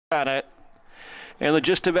at it. And they're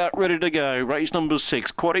just about ready to go. Race number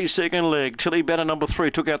 6, 42nd leg. Tilly Banner number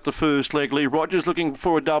 3 took out the first leg. Lee Rogers looking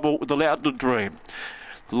for a double with Allowed to Dream.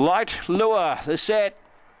 Light Lure, the set.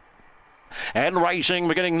 And racing,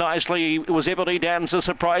 beginning nicely. It was Ebony Dancer,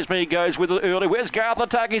 surprised me, goes with it early. Where's Garth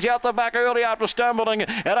Attack? He's out the back early after stumbling.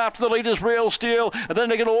 And after the lead is Real Steel. And then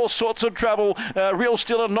they get all sorts of trouble. Real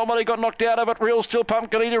Steel and Nominee got knocked out of it. Real Steel,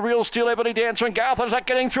 Pumpkin Eater, Real Steel, Ebony Dancer, and Garth Attack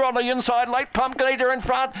getting through on the inside. Late Pumpkin Eater in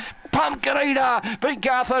front. Pumpkin Eater beat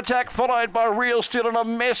Garth Attack, followed by Real Steel in a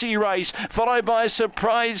messy race, followed by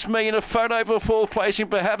Surprise Me in a photo for fourth placing.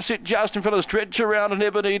 Perhaps it just in front of Stretch Around and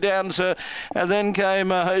Ebony Dancer. And then came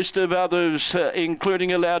a host of others,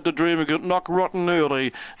 including Allowed to Dream, who got knocked rotten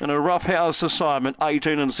early in a rough house assignment,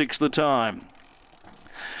 18 and 6 the time.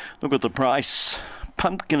 Look at the price.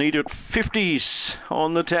 Pumpkin Eater at 50s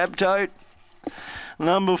on the tab tote.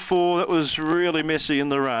 Number 4, that was really messy in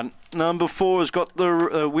the run. Number 4 has got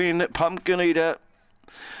the win, Pumpkin Eater.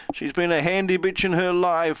 She's been a handy bitch in her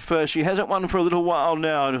life. She hasn't won for a little while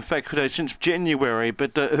now, in fact, since January.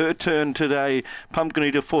 But her turn today, Pumpkin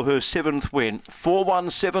Eater for her 7th win.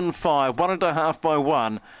 4-1-7-5, 1.5 by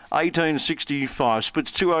 1, 18.65.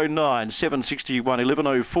 Splits 2.09, 7.61,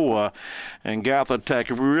 11.04. And Garth Attack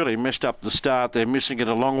really messed up the start there, missing it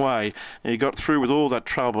a long way. He got through with all that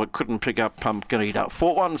trouble, but couldn't pick up Pumpkin Eater.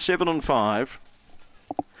 4-1-7-5.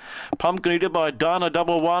 Pumpkin Eater by Dana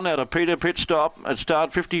 11 out of Peter Pit Stop at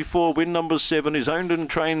start 54. Win number 7 is owned and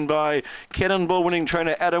trained by Cannonball winning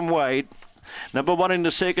trainer Adam Wade. Number 1 in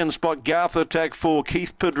the second spot, Garth Attack for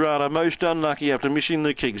Keith Pedrada, most unlucky after missing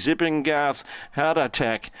the kick. Zipping Garth, Hard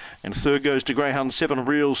Attack. And third goes to Greyhound 7,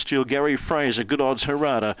 Real Steel, Gary Fraser, Good Odds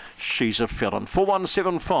Harada, She's a Felon.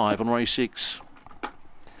 4-1-7-5 on race 6.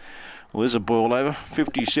 Well, there's a boil over,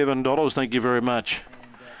 $57, thank you very much.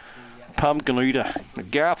 Pumpkin Eater.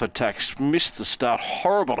 Garth Attacks missed the start.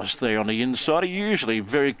 Horribleness there on the inside. He usually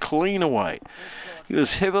very clean away. He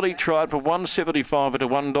was heavily tried for $1.75 at a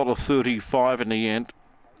 $1.35 in the end.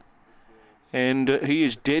 And he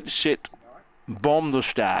is dead set bomb the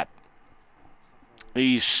start.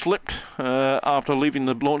 He slipped after leaving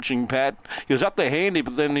the launching pad. He was up there handy,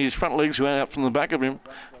 but then his front legs went out from the back of him,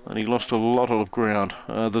 and he lost a lot of ground.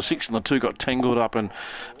 The 6 and the 2 got tangled up, and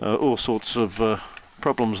all sorts of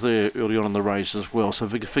problems there early on in the race as well, so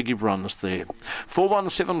forgive runs there.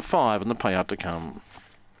 4-1-7-5 and the payout to come.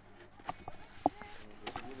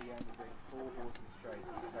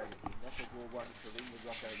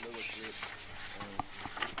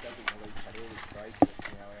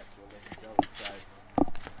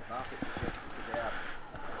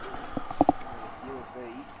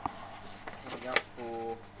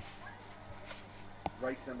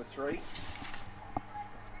 Race number 3.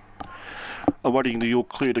 Awaiting the all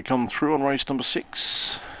clear to come through on race number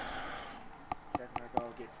 6.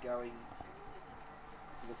 Mobile gets going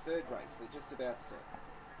for the third race. They're just about set.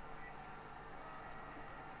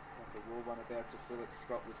 Number 1 about to fill it,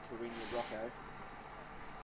 Scott with Carina Rocco.